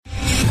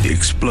the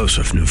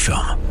explosive new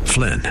film,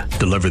 Flynn,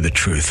 deliver the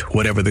truth,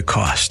 whatever the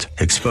cost,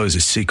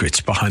 exposes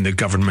secrets behind the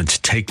government's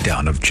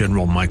takedown of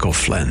General Michael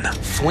Flynn.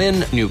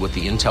 Flynn knew what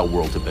the intel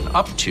world had been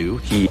up to.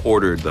 He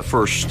ordered the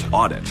first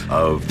audit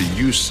of the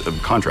use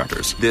of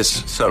contractors.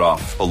 This set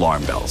off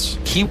alarm bells.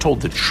 He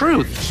told the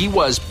truth. He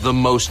was the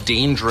most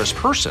dangerous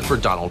person for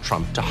Donald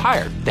Trump to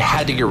hire. They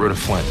had to get rid of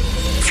Flynn.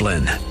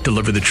 Flynn,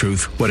 deliver the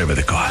truth, whatever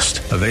the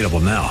cost. Available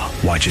now.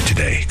 Watch it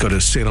today. Go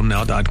to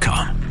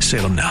salemnow.com.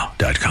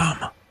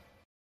 salemnow.com.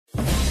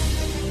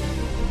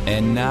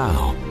 And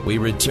now, we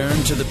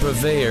return to the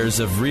purveyors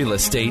of real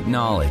estate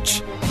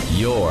knowledge,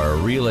 your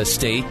Real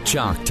Estate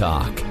Chalk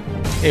Talk.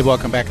 Hey,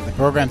 welcome back to the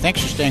program.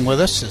 Thanks for staying with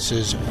us. This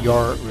is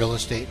your Real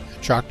Estate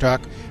Chalk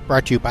Talk,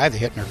 brought to you by the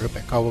Hittner Group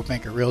at Coldwell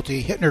Banker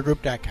Realty,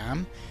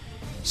 hittnergroup.com,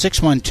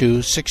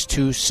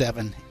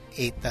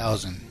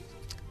 612-627-8000.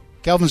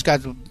 Kelvin's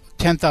got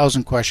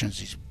 10,000 questions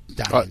he's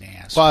dying to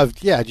ask. Well,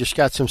 I just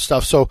got some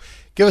stuff. So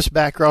give us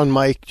background,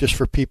 Mike, just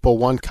for people.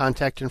 One,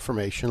 contact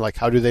information, like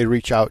how do they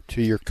reach out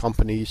to your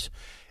companies?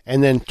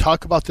 And then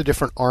talk about the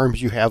different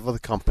arms you have of the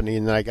company.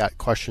 And then I got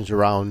questions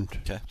around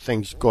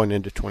things going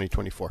into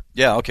 2024.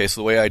 Yeah, okay.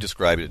 So the way I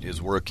describe it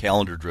is we're a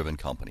calendar-driven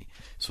company.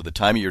 So the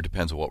time of year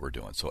depends on what we're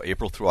doing. So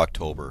April through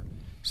October,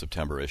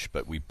 September-ish,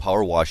 but we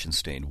power wash and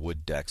stain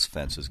wood decks,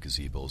 fences,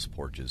 gazebos,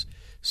 porches,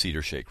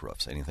 cedar shake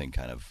roofs, anything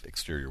kind of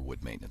exterior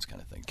wood maintenance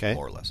kind of thing,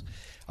 more or less.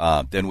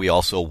 Then we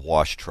also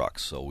wash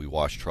trucks. So we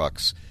wash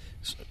trucks.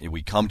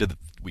 We come to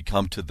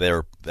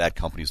that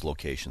company's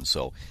location.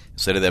 So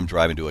instead of them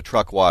driving to a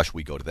truck wash,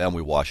 we go to them.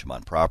 We wash them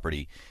on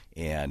property,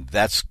 and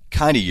that's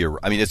kind of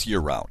it's year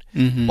round.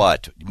 Mm-hmm.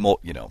 But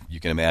you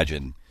can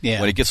imagine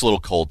when it gets a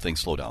little cold, things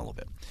slow down a little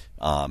bit.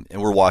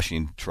 And we're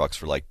washing trucks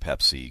for like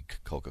Pepsi,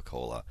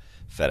 Coca-Cola,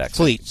 FedEx.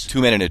 Fleets.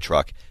 2 men in a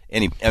truck.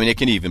 It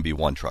can even be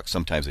one truck.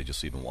 Sometimes they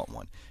just even want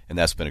one. And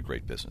that's been a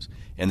great business.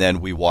 And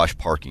then we wash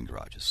parking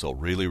garages. So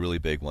really, really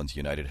big ones,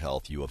 United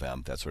Health, U of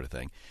M, that sort of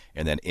thing.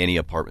 And then any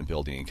apartment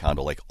building and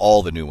condo, like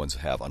all the new ones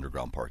have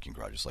underground parking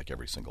garages, like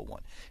every single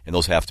one. And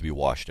those have to be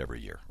washed every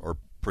year, or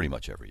pretty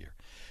much every year.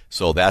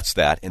 So that's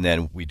that. And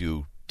then we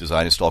do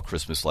design, install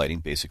Christmas lighting,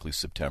 basically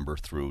September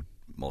through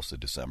most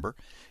of December.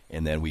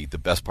 And then the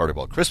best part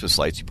about Christmas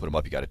lights, you put them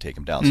up, you got to take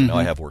them down. So now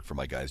I have work for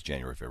my guys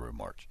January, February,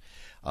 March.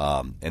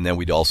 And then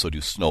we'd also do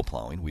snow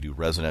plowing. We do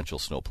residential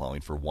snow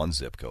plowing for one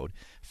zip code,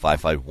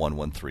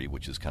 55113,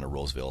 which is kind of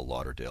Roseville,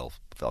 Lauderdale,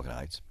 Falcon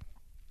Heights.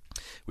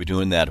 We're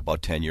doing that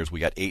about 10 years. We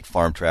got 8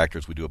 farm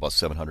tractors. We do about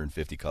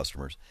 750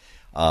 customers.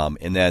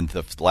 And then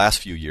the last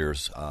few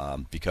years,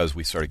 because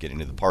we started getting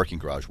into the parking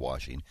garage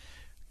washing,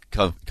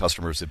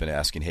 customers have been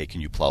asking, hey,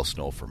 can you plow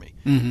snow for me?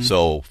 Mm-hmm.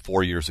 So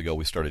 4 years ago,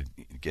 we started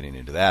getting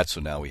into that.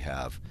 So now we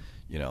have,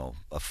 a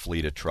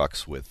fleet of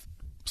trucks with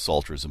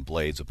salters and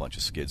blades, a bunch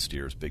of skid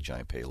steers, big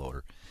giant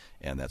payloader,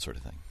 and that sort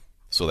of thing.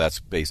 So that's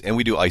base. And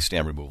we do ice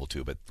dam removal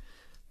too, but,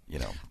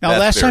 Now,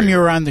 last time you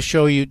were on the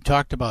show, you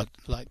talked about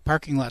like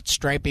parking lot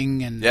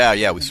striping and...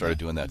 Yeah, we started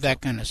doing that.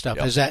 That kind of stuff.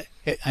 Yep. Is that...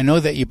 I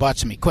know that you bought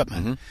some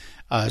equipment.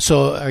 Mm-hmm.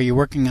 So are you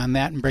working on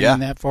that and bringing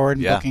that forward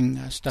and booking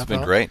stuff out? It's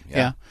been great.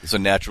 Yeah. It's a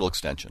natural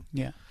extension.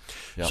 Yeah.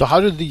 Yep. So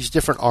how did these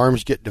different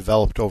arms get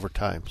developed over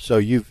time? So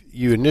you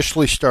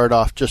initially start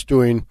off just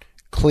doing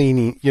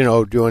cleaning,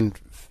 doing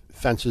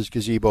fences,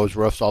 gazebos,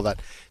 roofs, all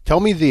that. Tell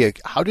me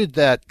how did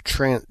that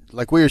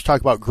like we were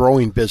talking about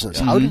growing business.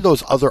 Mm-hmm. How did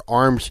those other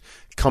arms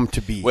come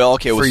to be? Well,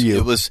 okay, for you?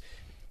 It was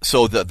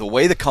so the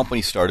way the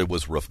company started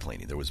was roof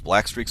cleaning. There was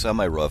black streaks on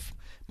my roof.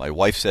 My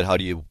wife said, "How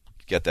do you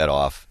get that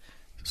off?"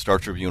 Star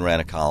Tribune ran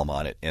a column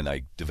on it, and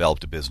I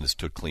developed a business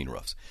to clean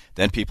roofs.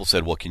 Then people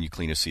said, "Well, can you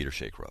clean a cedar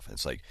shake roof?" And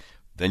it's like,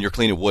 then you're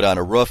cleaning wood on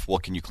a roof. Well,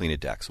 can you clean a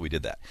deck? So we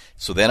did that.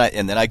 So then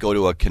I go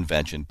to a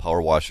convention,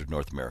 Power Washers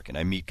North America, and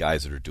I meet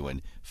guys that are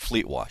doing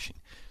fleet washing.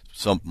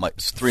 So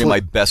three of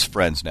my best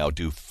friends now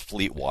do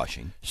fleet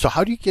washing. So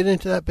how do you get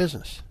into that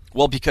business?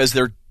 Well, because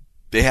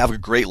they have a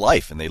great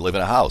life and they live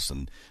in a house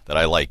and that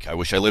I like. I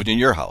wish I lived in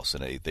your house,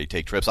 and they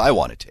take trips I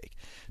want to take.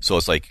 So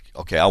it's like,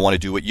 okay, I want to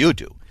do what you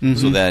do. Mm-hmm.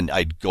 So then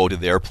I'd go to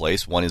their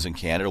place. One is in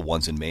Canada,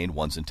 one's in Maine,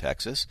 one's in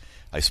Texas.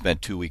 I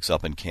spent 2 weeks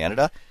up in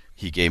Canada.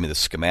 He gave me the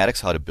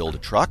schematics, how to build a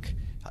truck,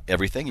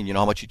 everything. And you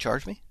know how much he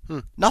charged me?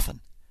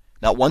 Nothing.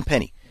 Not one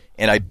penny.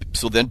 And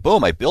so then,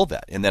 boom, I build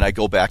that. And then I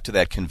go back to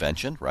that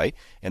convention, right?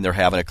 And they're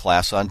having a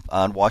class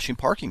on washing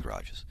parking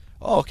garages.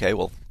 Oh, okay,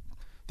 well,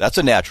 that's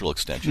a natural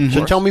extension. Mm-hmm.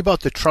 So tell me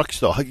about the trucks,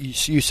 though.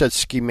 You said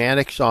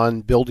schematics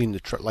on building the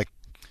truck.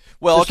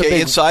 Well, okay,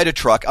 inside a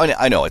truck,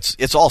 I know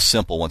it's all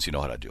simple once you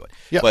know how to do it.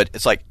 Yep. But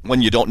it's like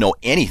when you don't know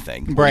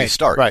anything, when you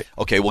start. Right.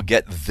 Okay, well,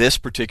 get this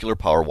particular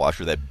power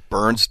washer that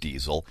burns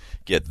diesel,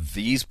 get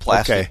these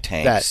plastic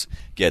tanks,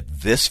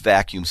 get this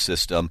vacuum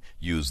system,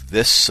 use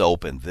this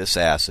soap and this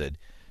acid,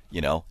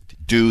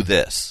 do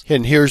this.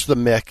 And here's the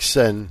mix.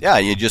 And yeah,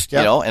 you just,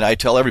 and I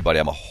tell everybody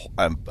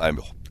I'm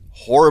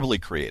horribly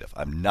creative.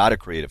 I'm not a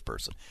creative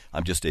person.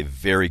 I'm just a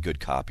very good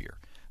copier.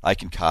 I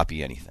can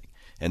copy anything.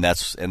 And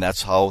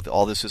that's how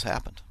all this has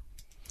happened.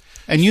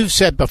 And you've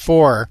said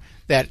before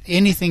that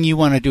anything you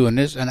want to do in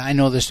this, and I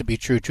know this to be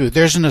true too,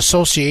 there's an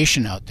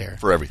association out there.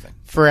 For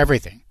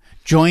everything.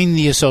 Join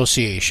the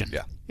association.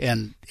 Yeah.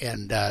 And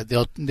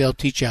they'll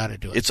teach you how to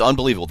do it. It's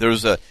unbelievable.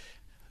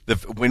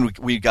 When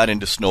we got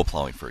into snow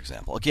plowing, for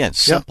example, again,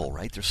 simple,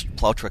 right? There's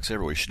plow trucks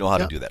everywhere. You should know how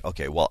to do that.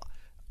 Okay, well,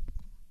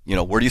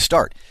 where do you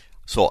start?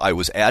 So I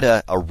was at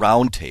a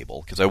round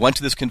table because I went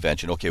to this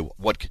convention. Okay,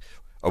 what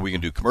are we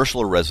going to do,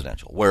 commercial or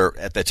residential? Where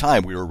at the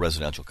time we were a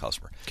residential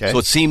customer. Okay. So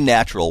it seemed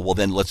natural, well,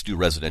 then let's do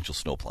residential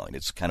snow plowing.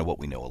 It's kind of what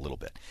we know a little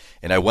bit.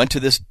 And I went to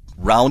this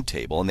round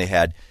table, and they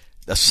had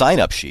a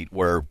sign-up sheet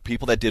where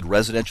people that did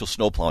residential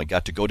snow plowing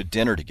got to go to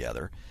dinner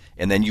together,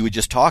 and then you would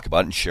just talk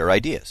about it and share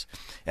ideas.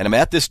 And I'm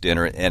at this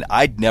dinner, and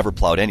I'd never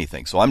plowed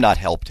anything, so I'm not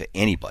help to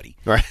anybody.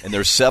 Right. And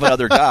there's 7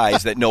 other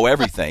guys that know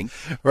everything,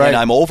 right. And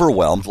I'm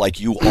overwhelmed like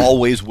you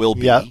always will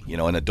be, Yep.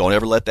 And don't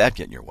ever let that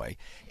get in your way.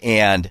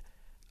 And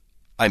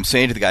I'm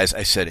saying to the guys,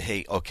 I said,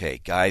 hey, okay,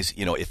 guys,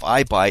 if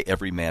I buy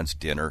every man's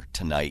dinner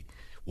tonight,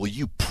 will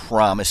you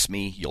promise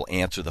me you'll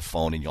answer the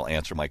phone and you'll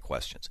answer my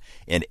questions?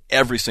 And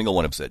every single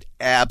one of them said,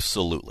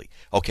 absolutely.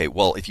 Okay,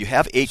 well, if you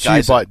have 8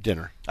 guys. So you bought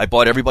dinner. I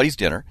bought everybody's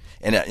dinner.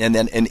 And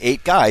then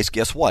 8 guys,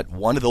 guess what?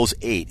 One of those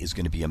 8 is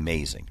going to be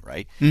amazing,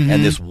 right? Mm-hmm.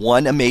 And this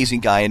one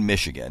amazing guy in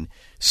Michigan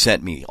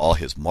sent me all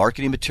his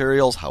marketing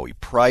materials, how he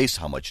priced,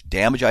 how much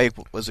damage I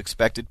was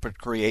expected to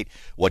create,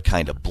 what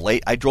kind of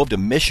blade. I drove to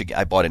Michigan.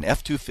 I bought an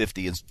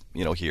F-250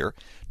 here,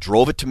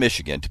 drove it to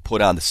Michigan to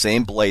put on the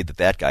same blade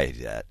that guy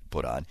had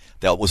put on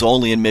that was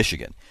only in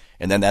Michigan.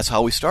 And then that's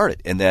how we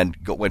started. And then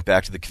went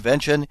back to the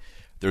convention.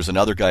 There's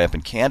another guy up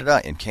in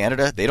Canada. In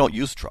Canada, they don't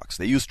use trucks.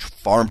 They use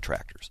farm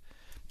tractors.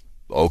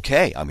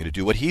 Okay, I'm going to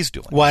do what he's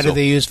doing. Why do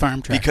they use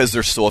farm tractors? Because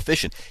they're so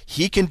efficient.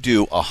 He can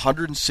do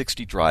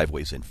 160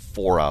 driveways in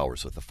 4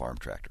 hours with a farm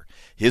tractor.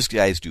 His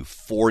guys do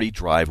 40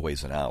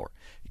 driveways an hour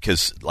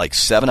because like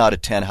 7 out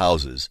of 10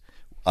 houses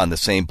on the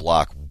same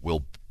block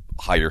will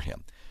hire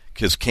him.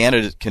 Because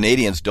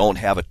Canadians don't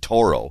have a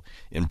Toro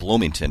in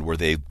Bloomington where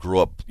they grew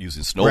up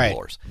using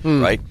snowblowers,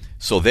 right?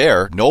 So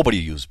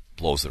nobody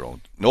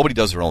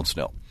does their own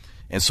snow.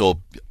 And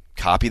so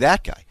copy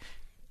that guy.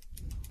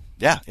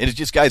 Yeah, and it's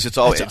just, guys,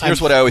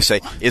 here's what I always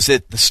say, is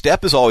that the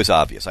step is always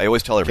obvious. I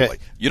always tell everybody,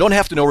 you don't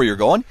have to know where you're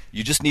going.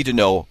 You just need to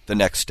know the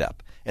next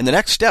step. And the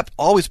next step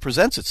always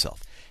presents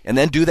itself. And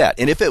then do that.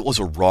 And if it was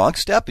a wrong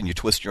step and you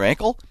twist your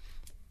ankle,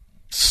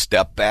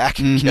 step back,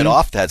 get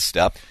off that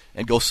step,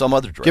 and go some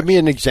other direction. Give me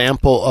an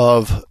example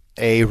of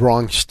a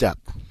wrong step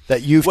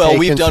that you've taken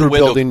we've done through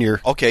building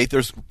your... Okay,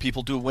 there's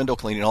people do window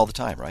cleaning all the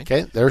time, right?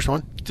 Okay, there's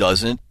one.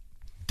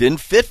 Didn't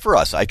fit for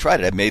us. I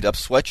tried it. I made up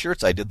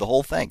sweatshirts. I did the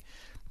whole thing.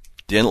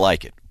 Didn't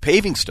like it.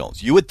 Paving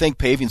stones. You would think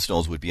paving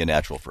stones would be a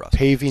natural for us.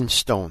 Paving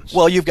stones.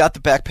 Well, you've got the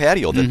back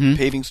patio, the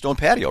paving stone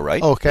patio,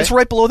 right? Okay. It's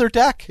right below their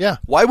deck. Yeah.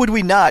 Why would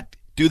we not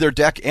do their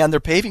deck and their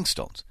paving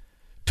stones?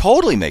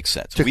 Totally makes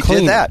sense. We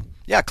clean did that. them.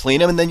 Yeah,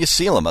 clean them and then you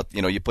seal them.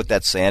 You put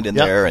that sand in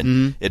there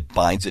and it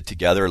binds it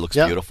together. It looks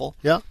beautiful.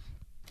 Yeah.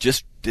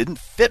 Just didn't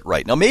fit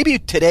right. Now maybe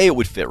today it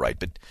would fit right,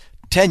 but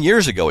 10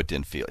 years ago it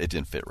didn't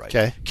fit right.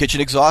 Okay. Kitchen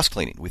exhaust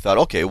cleaning. We thought,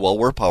 okay, well,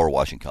 we're a power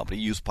washing company.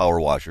 Use power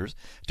washers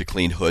to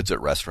clean hoods at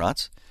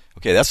restaurants.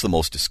 Okay, that's the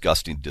most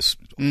disgusting,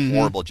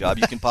 horrible job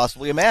you can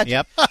possibly imagine.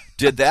 Yep.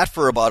 Did that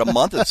for about a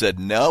month and said,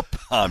 nope,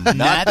 I'm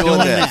not doing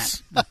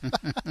this.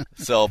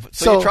 So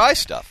you try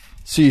stuff.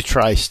 So you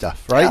try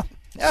stuff, right?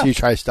 Yeah. So you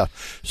try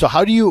stuff. So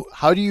how do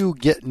you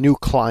get new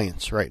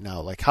clients right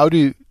now? Like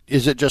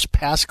is it just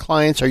past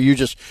clients? Are you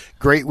just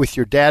great with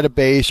your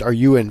database? Are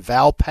you in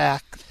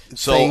Valpak?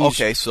 So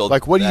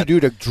like what do you do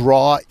to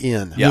draw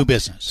in new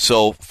business?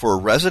 So for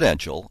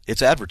residential,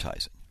 it's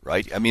advertising.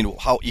 Right? I mean,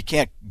 you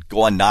can't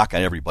go and knock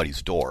on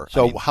everybody's door.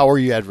 So how are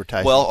you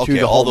advertising? Well,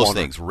 okay, all those homeowner?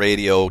 things: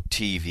 radio,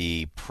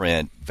 TV,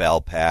 print,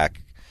 Valpak,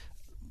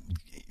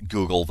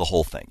 Google, the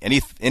whole thing.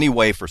 Any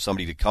way for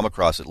somebody to come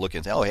across it, look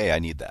and say, "Oh, hey, I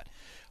need that."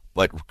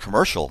 But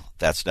commercial,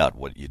 that's not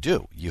what you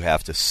do. You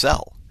have to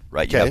sell,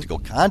 right? You have to go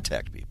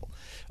contact people.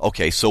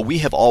 Okay, so we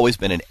have always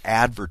been an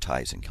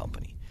advertising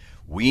company.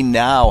 We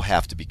now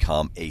have to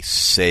become a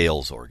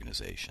sales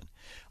organization.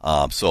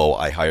 So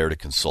I hired a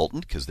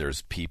consultant because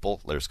there's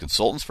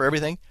consultants for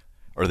everything,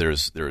 or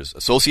there's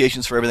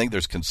associations for everything,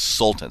 there's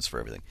consultants for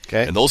everything.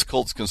 Okay. And those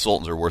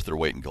consultants are worth their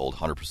weight in gold,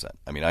 100%.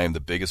 I mean, I am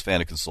the biggest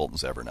fan of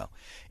consultants ever now.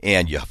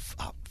 And you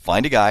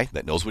find a guy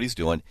that knows what he's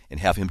doing and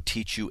have him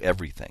teach you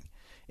everything.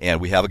 And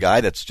we have a guy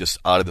that's just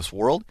out of this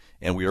world,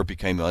 and we are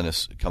becoming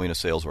a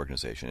sales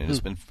organization, and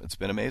it's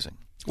been amazing.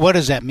 What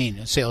does that mean,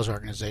 a sales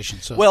organization?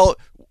 So, well,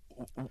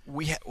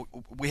 we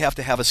have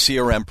to have a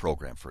CRM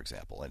program, for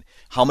example, and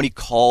how many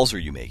calls are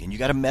you making? You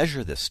got to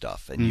measure this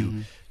stuff,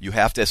 and you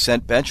have to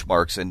set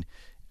benchmarks and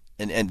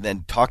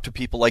then talk to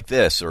people like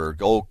this, or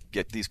go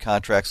get these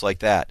contracts like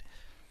that.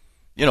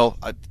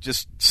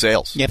 Just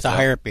sales. You have to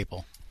hire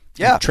people.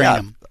 Yeah, train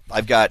them.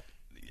 I've got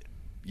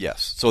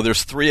So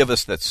there's 3 of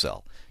us that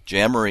sell: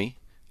 Jan Marie,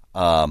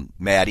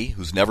 Maddie,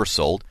 who's never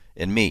sold,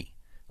 and me.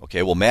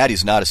 Okay, well,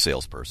 Maddie's not a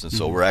salesperson,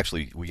 so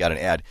we got an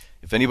ad.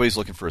 If anybody's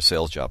looking for a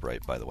sales job,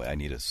 right, by the way, I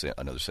need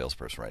another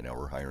salesperson right now.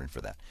 We're hiring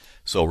for that.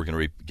 So we're going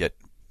to get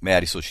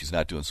Maddie so she's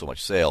not doing so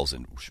much sales,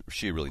 and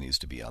she really needs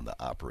to be on the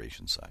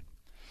operations side.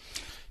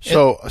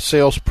 So a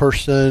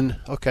salesperson,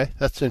 okay,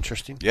 that's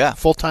interesting. Yeah.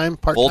 Full-time,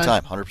 part-time?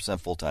 Full-time, 100%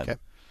 full-time. Okay.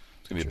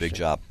 It's going to be a big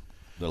job.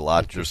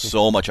 There's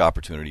so much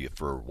opportunity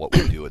for what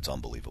we do. It's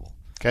unbelievable.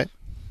 Okay.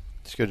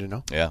 It's good to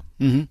know. Yeah.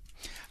 Mm-hmm.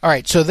 All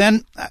right. So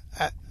then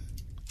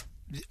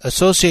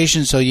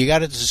association, so you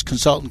got this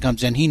consultant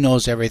comes in. He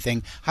knows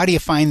everything. How do you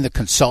find the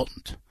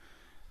consultant?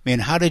 I mean,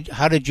 how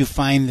did you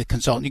find the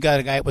consultant? You got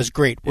a guy that was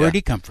great. Where did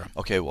he come from?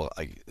 Okay, well,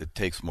 it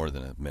takes more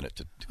than a minute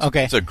to.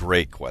 Okay, it's a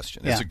great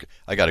question. Yeah.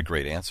 I got a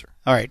great answer.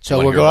 All right, so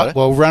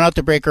we'll run out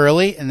the break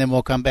early, and then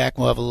we'll come back.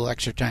 And we'll have a little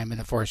extra time in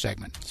the fourth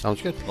segment.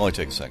 Sounds good. It'll only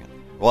take a second.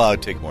 Well,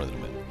 it'll take more than a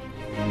minute.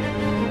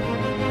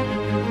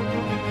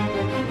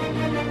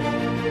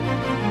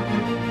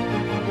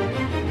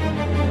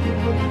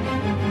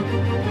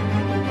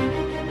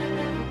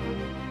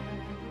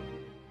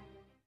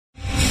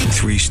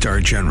 Three-star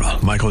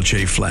General Michael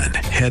J. Flynn,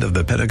 head of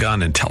the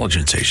Pentagon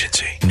Intelligence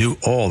Agency, knew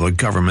all the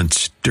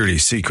government's dirty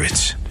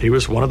secrets. He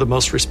was one of the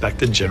most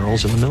respected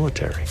generals in the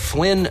military.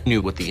 Flynn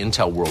knew what the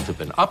intel world had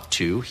been up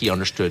to. He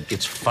understood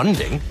its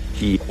funding.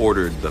 He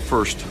ordered the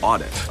first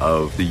audit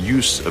of the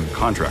use of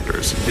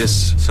contractors.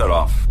 This set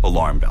off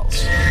alarm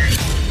bells.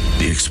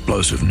 The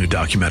explosive new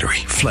documentary,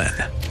 Flynn,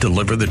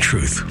 Deliver the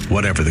Truth,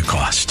 Whatever the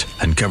Cost,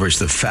 uncovers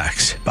the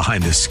facts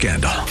behind this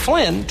scandal.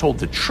 Flynn told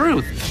the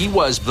truth. He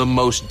was the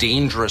most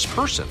dangerous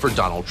person for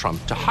Donald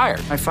Trump to hire.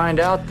 I find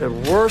out the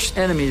worst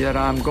enemy that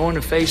I'm going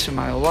to face in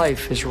my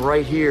life is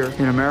right here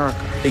in America.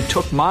 They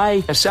took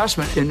my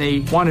assessment and they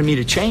wanted me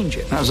to change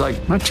it. And I was like,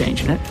 I'm not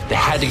changing it. They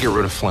had to get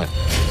rid of Flynn.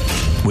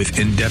 With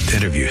in-depth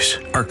interviews,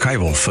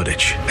 archival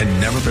footage,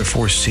 and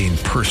never-before-seen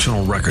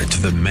personal records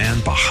of the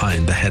man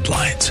behind the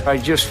headlines. I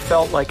just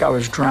felt like I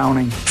was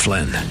drowning.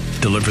 Flynn,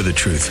 Deliver the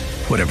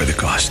Truth, Whatever the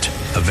Cost.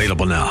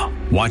 Available now.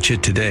 Watch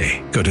it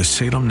today. Go to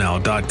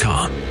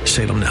salemnow.com.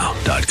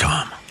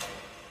 salemnow.com.